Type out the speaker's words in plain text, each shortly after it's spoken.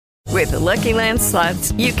With the Lucky Land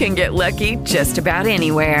Slots, you can get lucky just about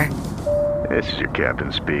anywhere. This is your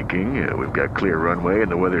captain speaking. We've got clear runway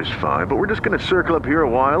and the weather's fine, but we're just going to circle up here a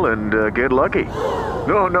while and get lucky.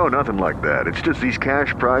 No, nothing like that. It's just these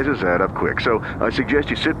cash prizes add up quick. So I suggest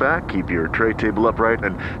you sit back, keep your tray table upright,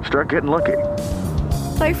 and start getting lucky.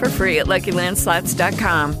 Play for free at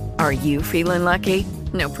LuckyLandSlots.com. Are you feeling lucky?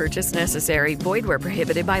 No purchase necessary. Void where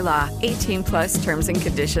prohibited by law. 18+ terms and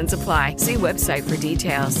conditions apply. See website for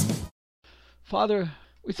details. Father,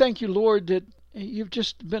 we thank you, Lord, that you've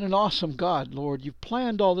just been an awesome God, Lord. You've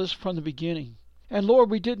planned all this from the beginning. And Lord,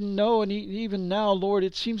 we didn't know, and even now, Lord,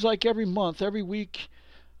 it seems like every month, every week,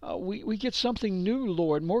 we get something new,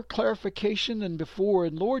 Lord, more clarification than before.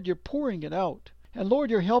 And Lord, you're pouring it out. And Lord,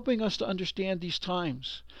 you're helping us to understand these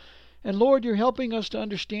times. And Lord, you're helping us to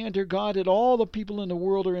understand, dear God, that all the people in the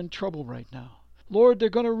world are in trouble right now. Lord, they're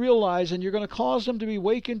going to realize, and you're going to cause them to be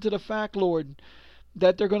awakened to the fact, Lord,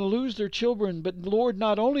 that they're going to lose their children. But Lord,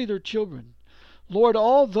 not only their children, Lord,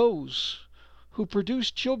 all those who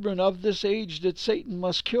produce children of this age that Satan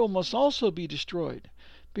must kill must also be destroyed.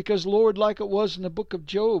 Because, Lord, like it was in the book of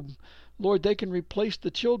Job, Lord, they can replace the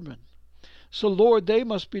children. So, Lord, they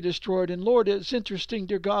must be destroyed. And, Lord, it's interesting,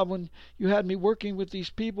 dear God, when you had me working with these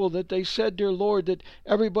people, that they said, dear Lord, that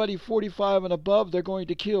everybody 45 and above they're going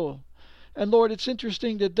to kill. And, Lord, it's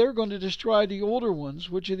interesting that they're going to destroy the older ones,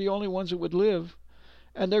 which are the only ones that would live.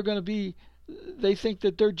 And they're going to be, they think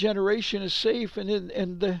that their generation is safe,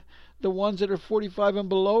 and the ones that are 45 and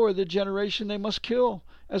below are the generation they must kill,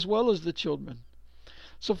 as well as the children.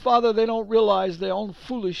 So, Father, they don't realize their own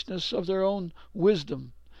foolishness of their own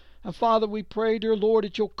wisdom. And Father, we pray, dear Lord,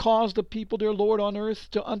 that you'll cause the people, dear Lord, on earth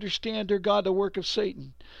to understand, dear God, the work of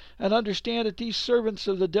Satan. And understand that these servants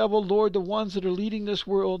of the devil, Lord, the ones that are leading this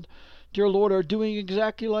world, dear Lord, are doing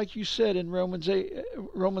exactly like you said in Romans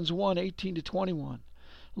 1:18-21.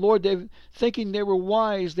 Lord, they're thinking they were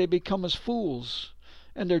wise, they become as fools,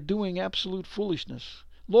 and they're doing absolute foolishness.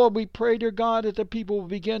 Lord, we pray, dear God, that the people will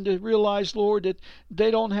begin to realize, Lord, that they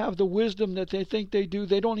don't have the wisdom that they think they do.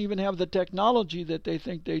 They don't even have the technology that they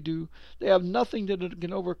think they do. They have nothing that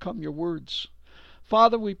can overcome your words.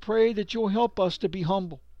 Father, we pray that you'll help us to be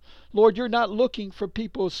humble. Lord, you're not looking for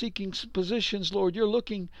people seeking positions, Lord. You're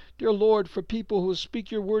looking, dear Lord, for people who speak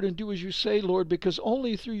your word and do as you say, Lord, because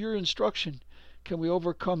only through your instruction can we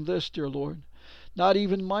overcome this, dear Lord. Not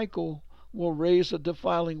even Michael will raise a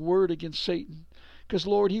defiling word against Satan. Because,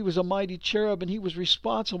 Lord, he was a mighty cherub, and he was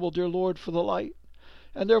responsible, dear Lord, for the light.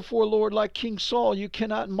 And therefore, Lord, like King Saul, you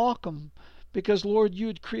cannot mock him. Because, Lord, you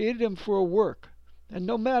had created him for a work. And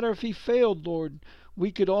no matter if he failed, Lord, we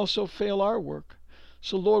could also fail our work.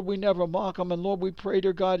 So, Lord, we never mock him. And, Lord, we pray,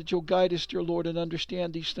 dear God, that you'll guide us, dear Lord, and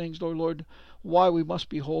understand these things, Lord, why we must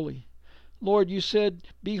be holy. Lord, you said,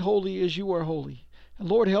 be holy as you are holy. And,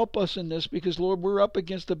 Lord, help us in this, because, Lord, we're up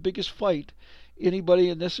against the biggest fight anybody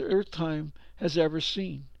in this earth time has ever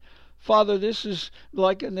seen. Father, this is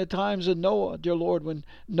like in the times of Noah, dear Lord, when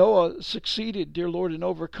Noah succeeded, dear Lord, in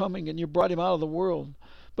overcoming, and you brought him out of the world.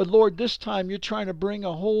 But, Lord, this time you're trying to bring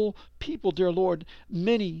a whole people, dear Lord,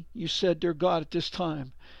 many, you said, dear God, at this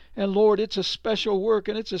time. And, Lord, it's a special work,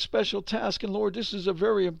 and it's a special task. And, Lord, this is a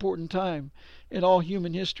very important time in all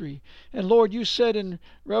human history. And, Lord, you said in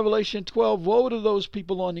Revelation 12, woe to those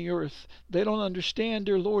people on the earth. They don't understand,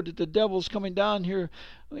 dear Lord, that the devil's coming down here,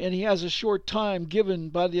 and he has a short time given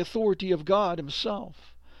by the authority of God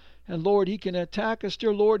himself. And, Lord, he can attack us,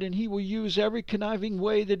 dear Lord, and he will use every conniving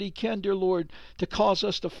way that he can, dear Lord, to cause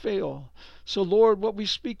us to fail. So, Lord, what we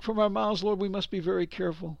speak from our mouths, Lord, we must be very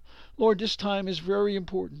careful. Lord, this time is very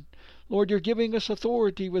important. Lord, you're giving us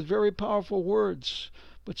authority with very powerful words.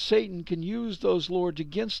 But Satan can use those, Lord,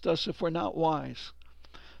 against us if we're not wise.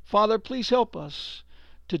 Father, please help us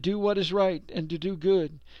to do what is right and to do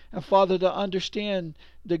good. And, Father, to understand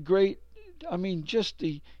the just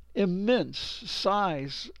the immense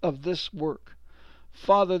size of this work.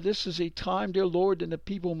 Father, this is a time, dear Lord, and the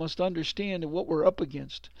people must understand what we're up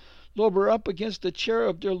against. Lord, we're up against the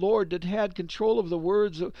cherub, dear Lord, that had control of the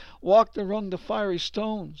words, that walked among the fiery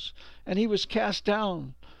stones, and he was cast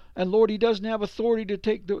down. And, Lord, he doesn't have authority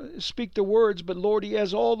to speak the words, but, Lord, he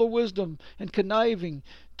has all the wisdom and conniving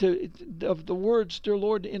of the words, dear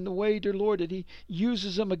Lord, in the way, dear Lord, that he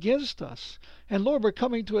uses them against us. And, Lord, we're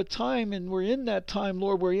coming to a time, and we're in that time,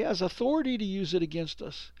 Lord, where he has authority to use it against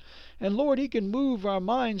us. And, Lord, he can move our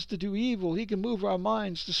minds to do evil. He can move our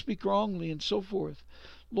minds to speak wrongly and so forth.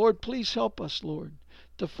 Lord, please help us, Lord,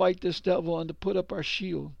 to fight this devil and to put up our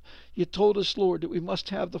shield. You told us, Lord, that we must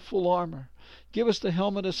have the full armor. Give us the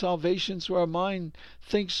helmet of salvation so our mind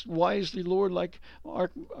thinks wisely, Lord, like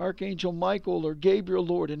Archangel Michael or Gabriel,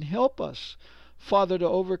 Lord, and help us, Father, to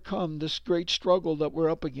overcome this great struggle that we're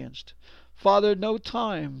up against. Father, no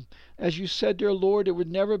time, as you said, dear Lord, it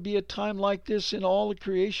would never be a time like this in all of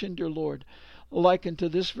creation, dear Lord, like unto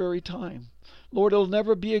this very time. Lord, it'll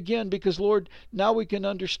never be again because, Lord, now we can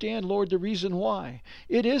understand, Lord, the reason why.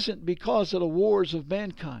 It isn't because of the wars of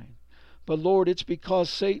mankind, but, Lord, it's because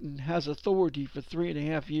Satan has authority for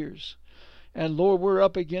 3.5 years. And, Lord, we're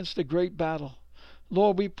up against a great battle.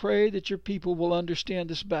 Lord, we pray that your people will understand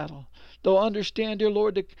this battle. They'll understand, dear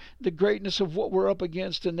Lord, the greatness of what we're up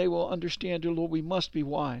against, and they will understand, dear Lord, we must be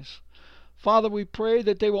wise. Father, we pray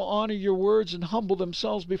that they will honor your words and humble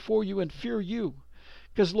themselves before you and fear you.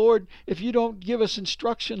 Because, Lord, if you don't give us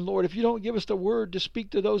instruction, Lord, if you don't give us the word to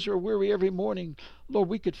speak to those who are weary every morning, Lord,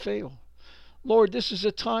 we could fail. Lord, this is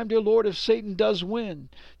a time, dear Lord, if Satan does win,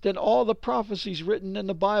 then all the prophecies written in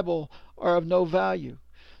the Bible are of no value.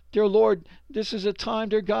 Dear Lord, this is a time,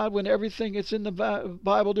 dear God, when everything that's in the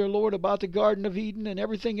Bible, dear Lord, about the Garden of Eden and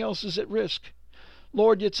everything else is at risk.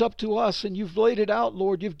 Lord, it's up to us, and you've laid it out,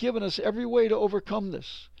 Lord. You've given us every way to overcome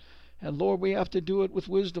this. And, Lord, we have to do it with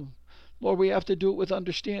wisdom. Lord, we have to do it with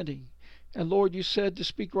understanding. And, Lord, you said to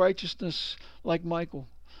speak righteousness like Michael.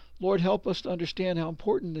 Lord, help us to understand how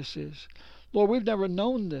important this is. Lord, we've never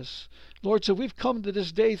known this. Lord, so we've come to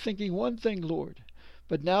this day thinking one thing, Lord.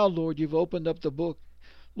 But now, Lord, you've opened up the book.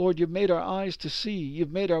 Lord, you've made our eyes to see.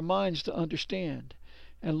 You've made our minds to understand.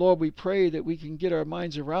 And, Lord, we pray that we can get our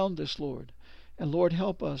minds around this, Lord. And, Lord,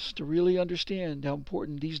 help us to really understand how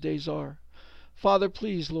important these days are. Father,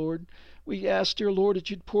 please, Lord, we ask, dear Lord, that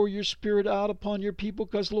you'd pour your Spirit out upon your people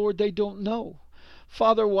because, Lord, they don't know.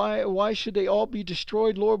 Father, why should they all be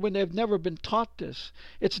destroyed, Lord, when they've never been taught this?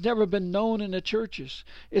 It's never been known in the churches.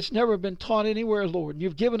 It's never been taught anywhere, Lord.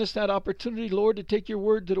 You've given us that opportunity, Lord, to take your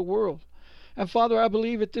word to the world. And Father, I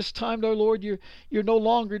believe at this time, though, Lord, you're no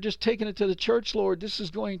longer just taking it to the church, Lord. This is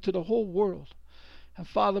going to the whole world. And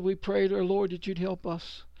Father, we pray, dear Lord, that you'd help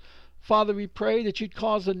us. Father, we pray that you'd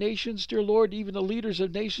cause the nations, dear Lord, even the leaders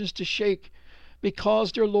of nations to shake.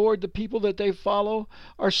 Because, dear Lord, the people that they follow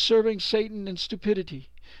are serving Satan in stupidity,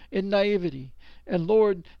 in naivety. And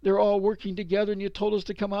Lord, they're all working together, and you told us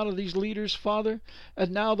to come out of these leaders, Father.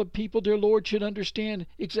 And now the people, dear Lord, should understand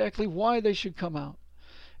exactly why they should come out.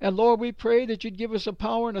 And Lord, we pray that you'd give us a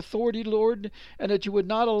power and authority, Lord, and that you would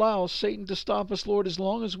not allow Satan to stop us, Lord, as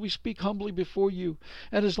long as we speak humbly before you,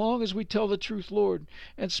 and as long as we tell the truth, Lord,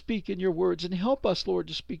 and speak in your words. And help us, Lord,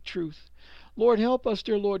 to speak truth. Lord, help us,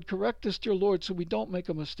 dear Lord. Correct us, dear Lord, so we don't make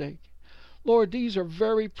a mistake. Lord, these are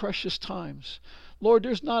very precious times. Lord,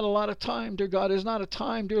 there's not a lot of time, dear God. There's not a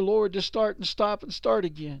time, dear Lord, to start and stop and start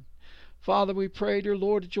again. Father, we pray, dear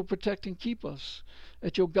Lord, that you'll protect and keep us,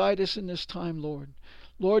 that you'll guide us in this time, Lord.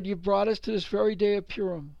 Lord, you've brought us to this very day of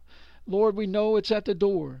Purim. Lord, we know it's at the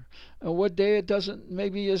door. And what day it doesn't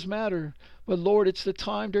maybe is matter. But Lord, it's the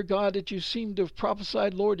time, dear God, that you seem to have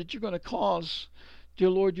prophesied, Lord, that you're going to cause,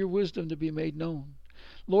 dear Lord, your wisdom to be made known.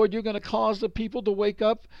 Lord, you're going to cause the people to wake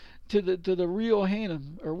up to the real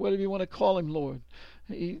Hanan, or whatever you want to call him, Lord.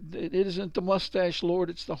 It isn't the mustache,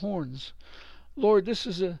 Lord, it's the horns. Lord, this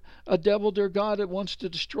is a devil, dear God, that wants to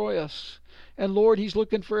destroy us. And Lord, he's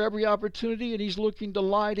looking for every opportunity, and he's looking to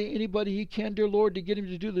lie to anybody he can, dear Lord, to get him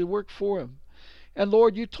to do the work for him. And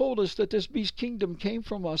Lord, you told us that this beast kingdom came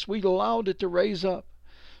from us. We allowed it to raise up.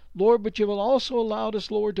 Lord, but you have also allowed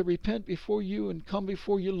us, Lord, to repent before you and come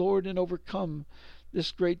before you, Lord, and overcome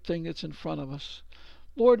this great thing that's in front of us.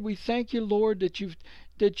 Lord, we thank you, Lord, that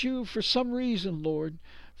you, for some reason, Lord,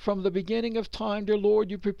 from the beginning of time, dear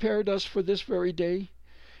Lord, you prepared us for this very day.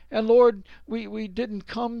 And Lord, we didn't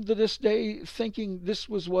come to this day thinking this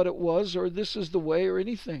was what it was, or this is the way, or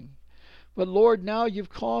anything. But Lord, now you've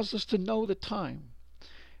caused us to know the time.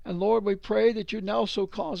 And Lord, we pray that you'd also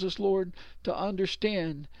cause us, Lord, to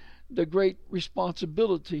understand the great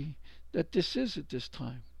responsibility that this is at this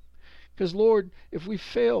time. Because Lord, if we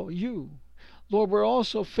fail you, Lord, we're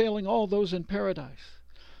also failing all those in paradise.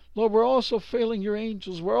 Lord, we're also failing your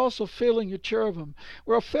angels. We're also failing your cherubim.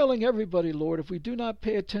 We're failing everybody, Lord, if we do not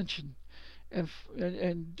pay attention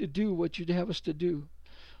and to do what you'd have us to do.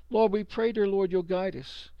 Lord, we pray, dear Lord, you'll guide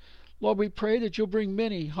us. Lord, we pray that you'll bring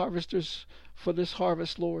many harvesters for this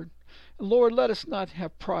harvest, Lord. And Lord, let us not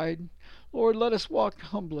have pride. Lord, let us walk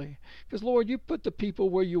humbly. Because, Lord, you put the people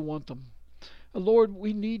where you want them. And Lord,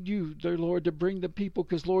 we need you, dear Lord, to bring the people,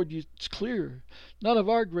 because, Lord, it's clear. None of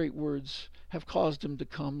our great words have caused them to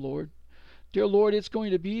come, Lord. Dear Lord, it's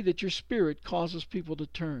going to be that your Spirit causes people to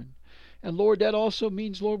turn. And Lord, that also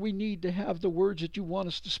means, Lord, we need to have the words that you want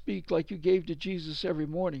us to speak, like you gave to Jesus every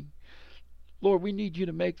morning. Lord, we need you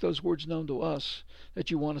to make those words known to us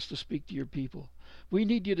that you want us to speak to your people. We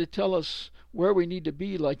need you to tell us where we need to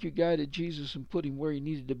be, like you guided Jesus and put him where he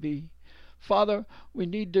needed to be. Father, we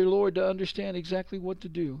need, dear Lord, to understand exactly what to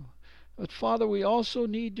do. But Father, we also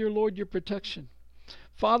need, dear Lord, your protection.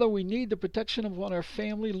 Father, we need the protection of our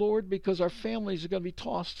family, Lord, because our families are going to be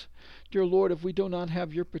tossed, dear Lord, if we do not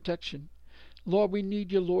have your protection. Lord, we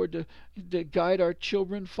need you, Lord, to guide our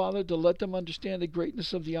children, Father, to let them understand the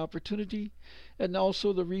greatness of the opportunity and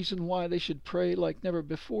also the reason why they should pray like never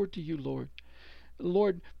before to you, Lord.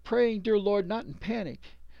 Lord, praying, dear Lord, not in panic,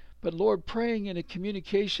 but Lord, praying in a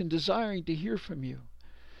communication, desiring to hear from you.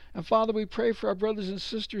 And Father, we pray for our brothers and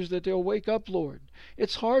sisters that they'll wake up, Lord.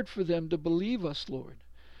 It's hard for them to believe us, Lord.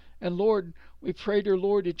 And Lord, we pray, dear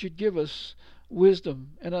Lord, that you'd give us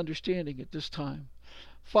wisdom and understanding at this time.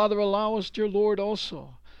 Father, allow us, dear Lord,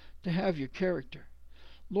 also to have your character.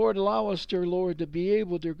 Lord, allow us, dear Lord, to be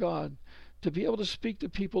able, dear God, to be able to speak to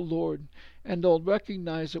people, Lord, and they'll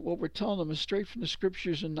recognize that what we're telling them is straight from the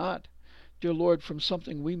Scriptures and not, dear Lord, from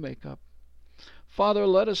something we make up. Father,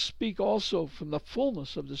 let us speak also from the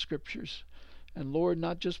fullness of the Scriptures, and Lord,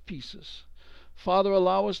 not just pieces. Father,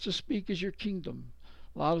 allow us to speak as your kingdom.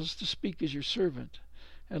 Allow us to speak as your servant.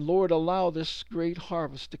 And Lord, allow this great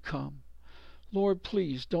harvest to come. Lord,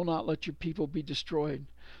 please do not let your people be destroyed.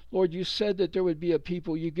 Lord, you said that there would be a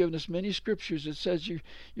people. You've given us many scriptures that says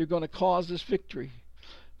you're going to cause this victory.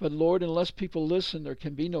 But Lord, unless people listen, there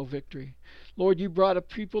can be no victory. Lord, you brought a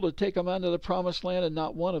people to take them out of the promised land, and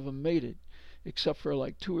not one of them made it, except for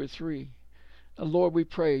like 2 or 3. And Lord, we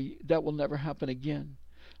pray that will never happen again.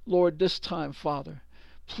 Lord, this time, Father,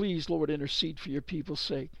 please, Lord, intercede for your people's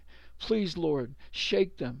sake. Please, Lord,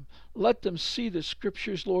 shake them. Let them see the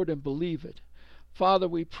Scriptures, Lord, and believe it. Father,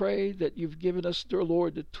 we pray that you've given us, dear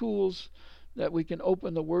Lord, the tools that we can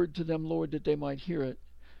open the Word to them, Lord, that they might hear it.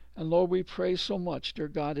 And Lord, we pray so much, dear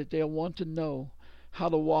God, that they'll want to know how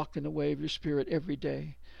to walk in the way of your Spirit every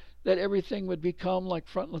day. That everything would become like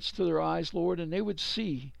frontlets to their eyes, Lord, and they would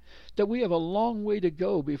see that we have a long way to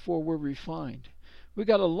go before we're refined. We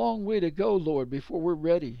got a long way to go, Lord, before we're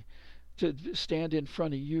ready to stand in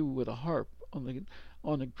front of you with a harp on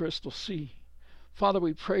the crystal sea. Father,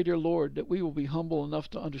 we pray, dear Lord, that we will be humble enough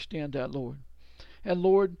to understand that, Lord. And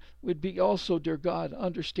Lord, we'd be also, dear God,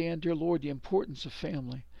 understand, dear Lord, the importance of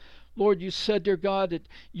family. Lord, you said, dear God, that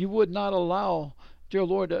you would not allow, dear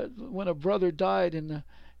Lord, when a brother died in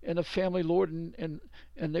a family, Lord, and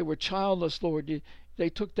they were childless, Lord, they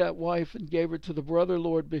took that wife and gave her to the brother,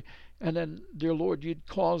 Lord, and then, dear Lord, you'd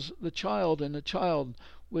cause the child, and the child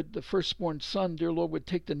would, the firstborn son, dear Lord, would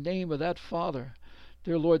take the name of that father,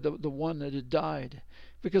 dear Lord, the one that had died.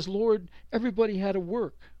 Because, Lord, everybody had to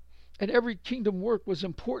work, and every kingdom work was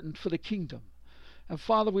important for the kingdom. And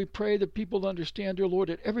Father, we pray that people understand, dear Lord,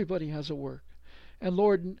 that everybody has a work. And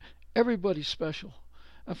Lord, everybody's special.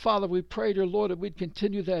 And Father, we pray, dear Lord, that we'd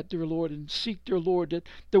continue that, dear Lord, and seek, dear Lord, that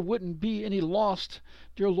there wouldn't be any lost,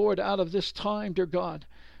 dear Lord, out of this time, dear God,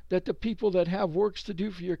 that the people that have works to do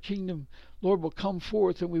for your kingdom, Lord, will come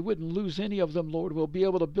forth, and we wouldn't lose any of them, Lord. We'll be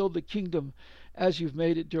able to build the kingdom as you've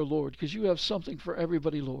made it, dear Lord, because you have something for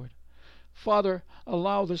everybody, Lord. Father,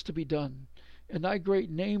 allow this to be done. In thy great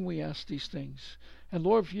name we ask these things. And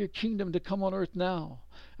Lord, for your kingdom to come on earth now,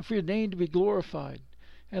 and for your name to be glorified.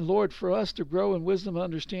 And Lord, for us to grow in wisdom and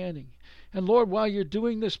understanding. And Lord, while you're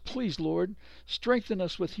doing this, please, Lord, strengthen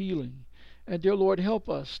us with healing. And dear Lord, help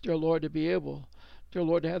us, dear Lord, to be able, dear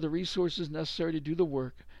Lord, to have the resources necessary to do the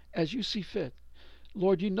work as you see fit.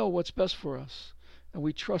 Lord, you know what's best for us, and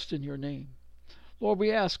we trust in your name. Lord,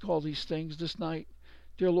 we ask all these things this night,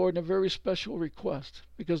 dear Lord, in a very special request.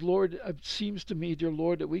 Because, Lord, it seems to me, dear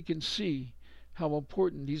Lord, that we can see how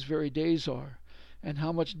important these very days are and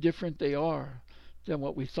how much different they are than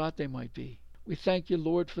what we thought they might be. We thank you,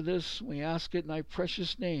 Lord, for this. We ask it in thy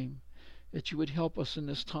precious name that you would help us in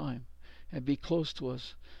this time and be close to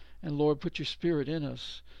us. And Lord, put your Spirit in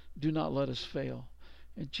us. Do not let us fail.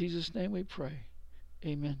 In Jesus' name we pray.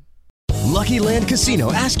 Amen. Lucky Land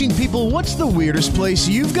Casino, asking people, what's the weirdest place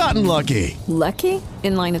you've gotten lucky? Lucky?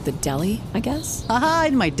 In line at the deli, I guess? Aha,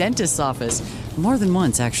 in my dentist's office. More than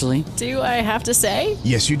once, actually. Do I have to say?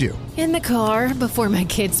 Yes, you do. In the car before my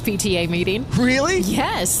kids' PTA meeting. Really?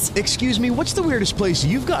 Yes. Excuse me, what's the weirdest place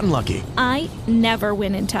you've gotten lucky? I never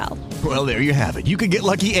win and tell. Well, there you have it. You can get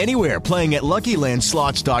lucky anywhere, playing at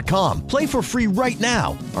LuckyLandSlots.com. Play for free right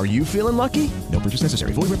now. Are you feeling lucky? No purchase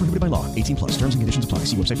necessary. Void where prohibited by law. 18+. Terms and conditions apply.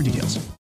 See website for details.